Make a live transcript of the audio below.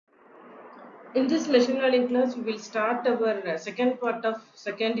In this machine learning class, we will start our second part of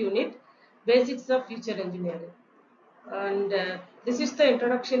second unit, basics of feature engineering. And this is the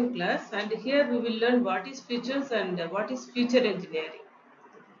introduction class, and here we will learn what is features and what is feature engineering.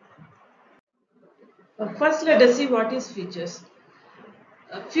 First, let us see what is features.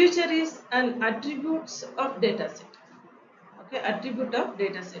 Feature is an attributes of dataset. Okay, attribute of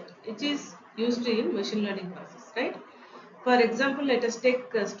dataset. It is used in machine learning process, right? For example, let us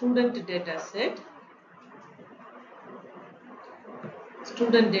take a student dataset.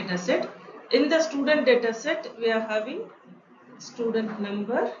 Student dataset. In the student dataset, we are having student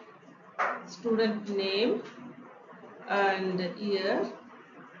number, student name, and year,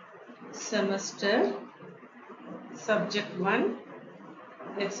 semester, subject 1,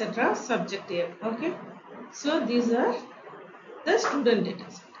 etc. subject year. Okay, so these are the student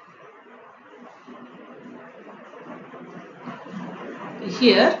dataset.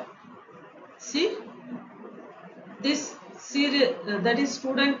 Here, see this serial, that is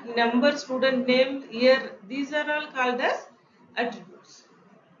student number, student name, year. These are all called as attributes.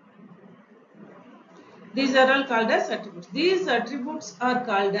 These are all called as attributes. These attributes are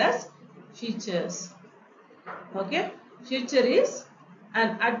called as features. Okay, feature is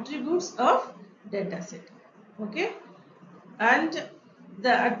an attributes of dataset. Okay, and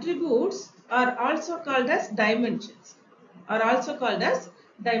the attributes are also called as dimensions. Are also called as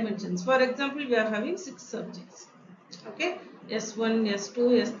dimensions. For example, we are having 6 subjects. Okay, S1,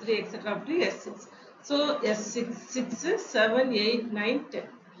 S2, S3, etc. up to S6. So S6, 6, 7, 8, 9, 10.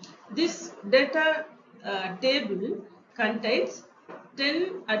 This data table contains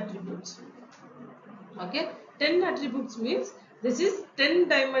 10 attributes. Okay, 10 attributes means this is 10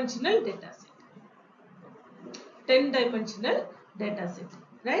 dimensional data set. 10 dimensional data set,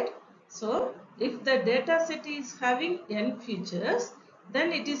 right? So if the data set is having n features,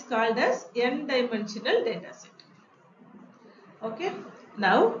 then it is called as n dimensional data set. Okay,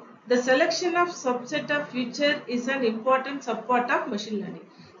 now the selection of subset of feature is an important subpart of machine learning.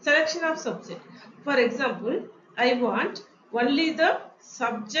 Selection of subset. For example, I want only the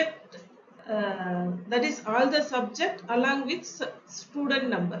subject, that is all the subject along with student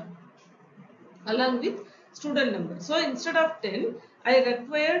number. Along with student number. So instead of 10, I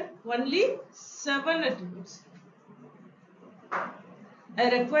required only 7 attributes. I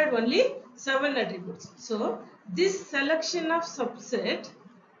required only 7 attributes. So this selection of subset,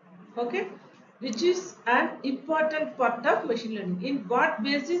 okay, which is an important part of machine learning. In what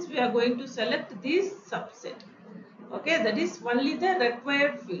basis we are going to select this subset? Okay, that is only the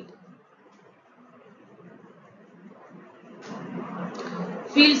required field.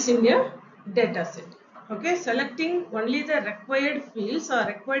 Fields in a data set. Okay, selecting only the required fields or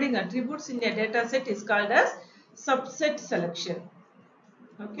requiring attributes in a data set is called as subset selection.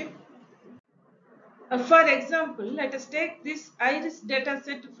 Okay. For example, let us take this iris data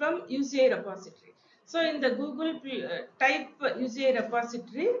set from UCI repository. So in the Google, type UCI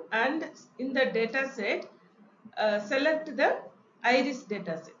repository, and in the data set, select the iris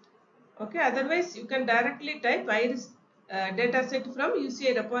data set. Okay, otherwise you can directly type iris data set from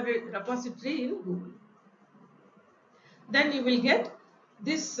UCI repository in Google. Then you will get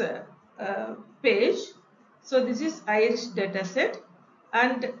this page. So this is iris data set,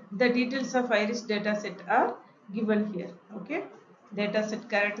 and the details of iris data set are given here. Okay, data set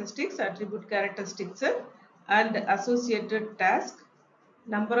characteristics, attribute characteristics, and associated task.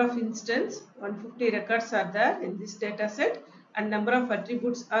 Number of instance, 150 records are there in this data set, and number of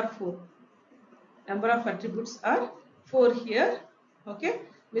attributes are 4. Number of attributes are 4 here. Okay,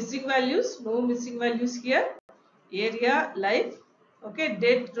 missing values, no missing values here. Area, life, okay,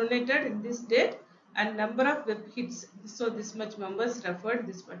 date donated in this date, and number of web hits. So this much members referred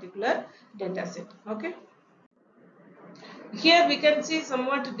this particular data set. Okay, here we can see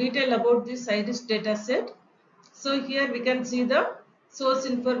somewhat detail about this iris data set. So here we can see the source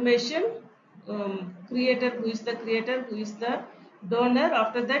information, creator, who is the creator, who is the donor.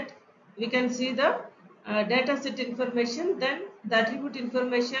 After that we can see the data set information, then the attribute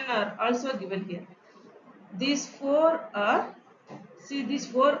information are also given here. These 4 are, see, these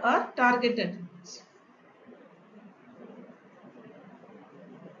 4 are target attributes.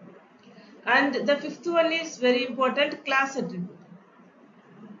 And the 5th one is very important, class attribute.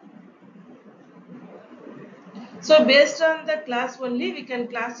 So based on the class only we can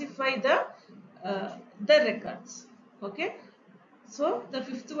classify the records. Okay. So the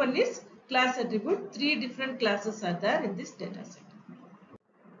 5th one is class attribute. 3 different classes are there in this data set.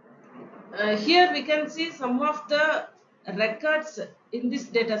 Here we can see some of the records in this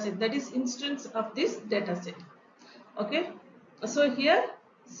data set, that is instance of this data set. Okay, so here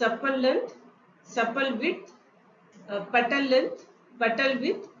sepal length, sepal width, petal length, petal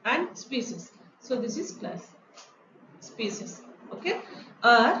width, and species. So this is class species. Okay,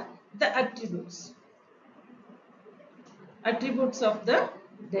 are the attributes of the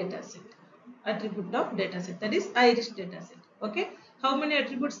data set. Attribute of data set, that is Irish data set. Okay, how many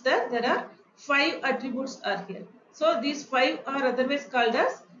attributes there? There are 5 attributes are here. So these 5 are otherwise called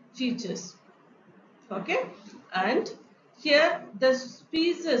as features. Okay, and here the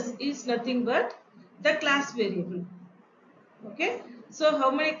species is nothing but the class variable. Okay, so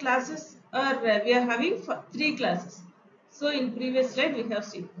how many classes are we are having? 3 classes. So in previous slide we have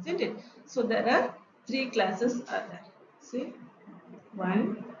seen, isn't it? So there are 3 classes are there. See,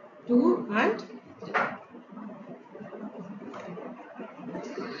 1, 2 and 3.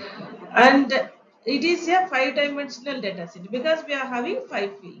 And it is a 5-dimensional data set because we are having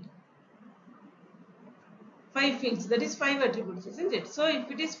 5 fields. 5 fields, that is 5 attributes, isn't it? So if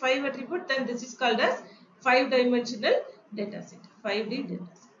it is 5 attribute, then this is called as 5-dimensional data set, 5D data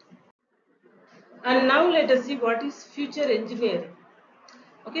set. And now let us see what is feature engineering.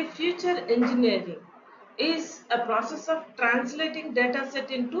 Okay, feature engineering is a process of translating data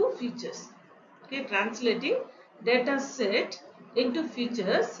set into features. Okay, translating data set into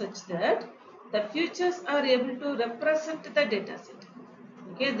features such that the features are able to represent the data set.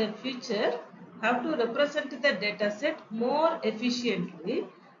 Okay, the feature have to represent the data set more efficiently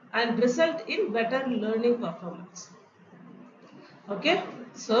and result in better learning performance. Okay,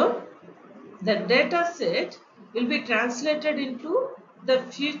 so the data set will be translated into the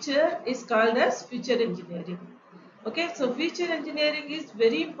feature is called as feature engineering. Okay, so feature engineering is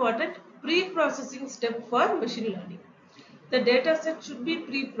very important pre-processing step for machine learning. The data set should be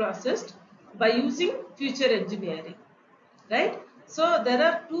pre-processed by using feature engineering, right? So there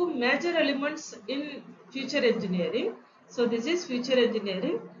are 2 major elements in feature engineering. So this is feature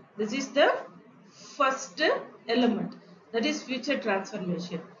engineering. This is the first element, that is feature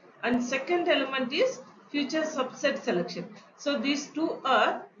transformation, and second element is feature subset selection. So these 2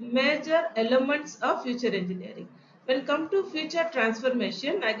 are major elements of feature engineering. When come to feature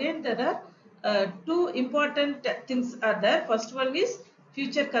transformation, again there are 2 important things are there. First one is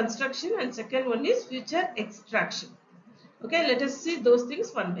feature construction and second one is feature extraction. Okay, let us see those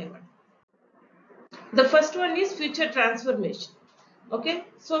things one by one. The first one is feature transformation. Okay,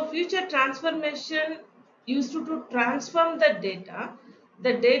 so feature transformation used to transform the data.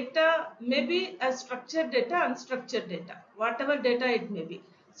 The data may be a structured data, unstructured data, whatever data it may be.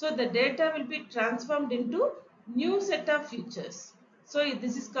 So the data will be transformed into new set of features. So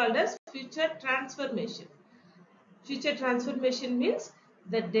this is called as feature transformation. Feature transformation means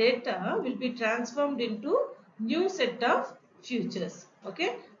the data will be transformed into new set of features,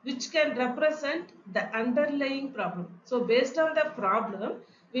 okay, which can represent the underlying problem. So based on the problem,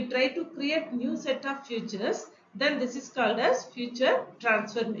 we try to create new set of features, then this is called as feature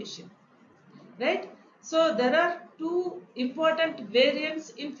transformation, right? So there are 2 important variants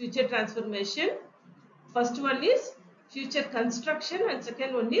in feature transformation. First one is feature construction and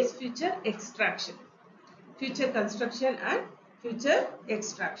second one is feature extraction. Feature construction and feature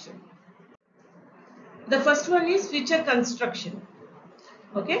extraction. The first one is feature construction.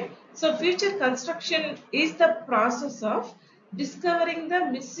 Okay, so feature construction is the process of discovering the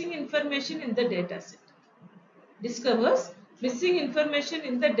missing information in the data set. Discovers missing information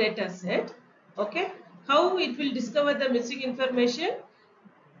in the data set. Okay, how it will discover the missing information?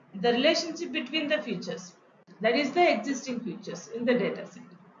 The relationship between the features, that is the existing features in the data set.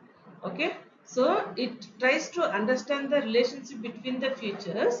 Okay, so it tries to understand the relationship between the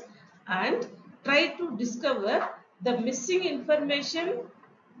features and try to discover the missing information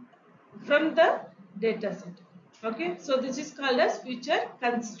from the data set. Okay, so this is called as feature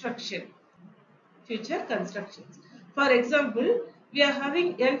construction. Feature constructions. For example, we are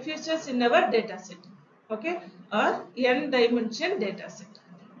having n features in our data set, okay, or n dimension data set.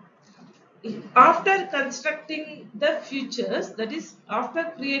 After constructing the features, that is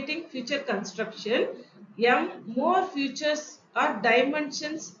after creating feature construction, m more features or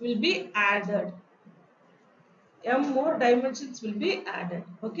dimensions will be added. M more dimensions will be added.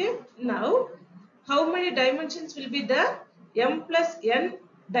 Okay, now how many dimensions will be there? M plus n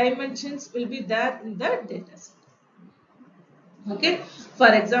dimensions will be there in the data set. Okay,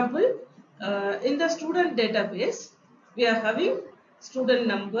 for example, in the student database we are having student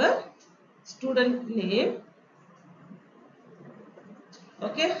number, student name,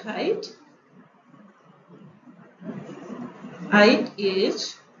 okay, height,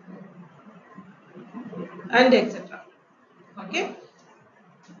 age, and etc. Okay,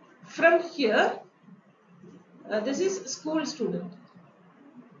 from here this is school student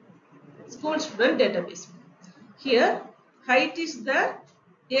school student database. Here height is there,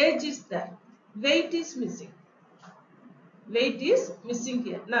 age is there, weight is missing. Weight is missing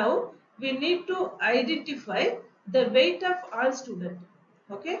here. Now we need to identify the weight of all students.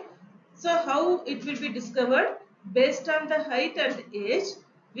 Okay. So how it will be discovered? Based on the height and age,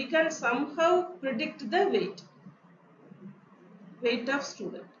 we can somehow predict the weight of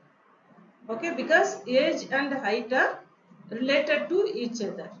student. Okay, because age and height are related to each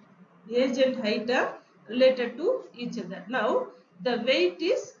other. Age and height are related to each other. Now the weight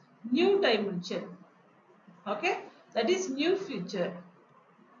is new dimension. Okay, that is new feature.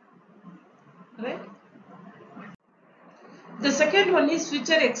 Right. The second one is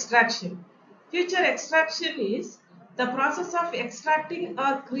feature extraction. Feature extraction is the process of extracting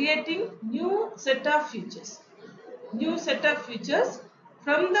or creating new set of features. New set of features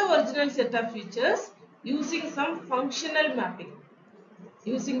from the original set of features using some functional mapping.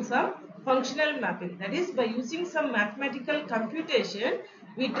 Using some functional mapping. That is, by using some mathematical computation,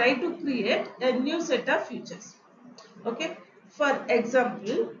 we try to create a new set of features. Okay. For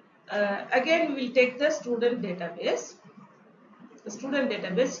example, again we will take the student database. The student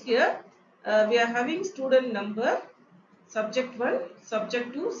database here, we are having student number, subject 1,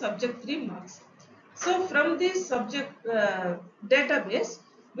 subject 2, subject 3 marks. So from this subject database,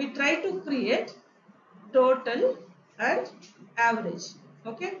 we try to create total and average.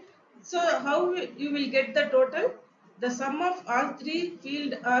 Okay. So how you will get the total? The sum of all three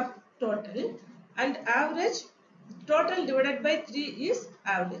fields are total, and average, total divided by 3 is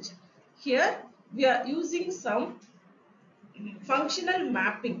average. Here we are using some functional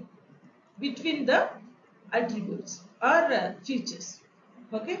mapping between the attributes or features.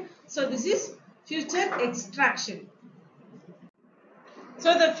 Okay. So this is feature extraction.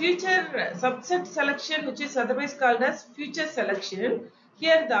 So the feature subset selection, which is otherwise called as feature selection.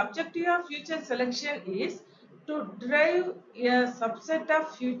 Here the objective of feature selection is to derive a subset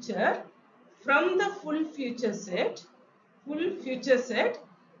of feature from the full feature set,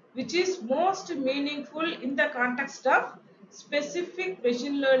 which is most meaningful in the context of specific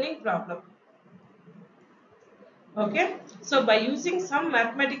machine learning problem. Okay, so by using some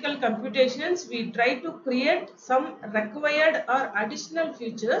mathematical computations, we try to create some required or additional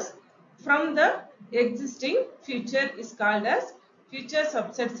features from the existing feature is called as feature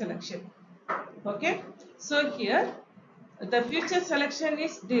subset selection. Okay, so here the feature selection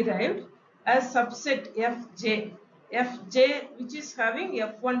is derived as subset Fj which is having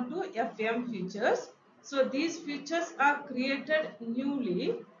F1 to Fm features. So these features are created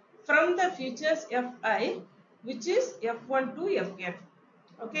newly from the features Fi, which is F1 to Fn.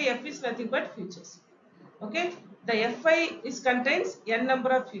 Okay, F is nothing but features. Okay, the Fi is contains n number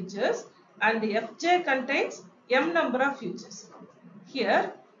of features and the Fj contains m number of features.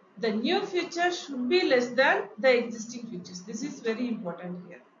 Here the new feature should be less than the existing features. This is very important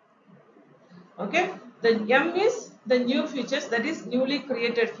here. Okay, the m is the new features, that is newly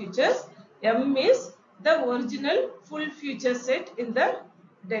created features. M is the original full feature set in the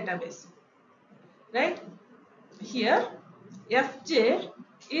database. Right? Here Fj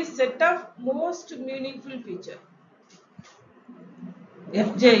is set of most meaningful feature.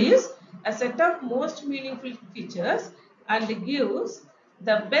 Fj is a set of most meaningful features and gives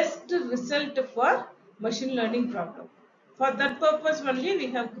the best result for machine learning problem. For that purpose only we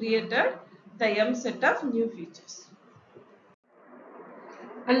have created the M set of new features.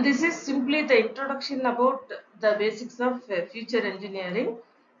 And this is simply the introduction about the basics of feature engineering.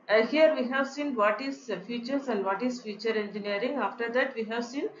 Here we have seen what is features and what is feature engineering. After that we have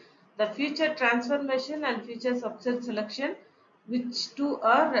seen the feature transformation and feature subset selection, which two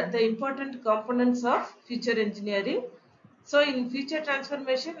are the important components of feature engineering. So in feature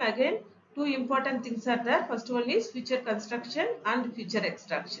transformation, again two important things are there. First one is feature construction and feature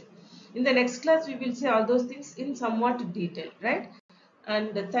extraction. In the next class we will see all those things in somewhat detail, right?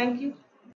 And thank you.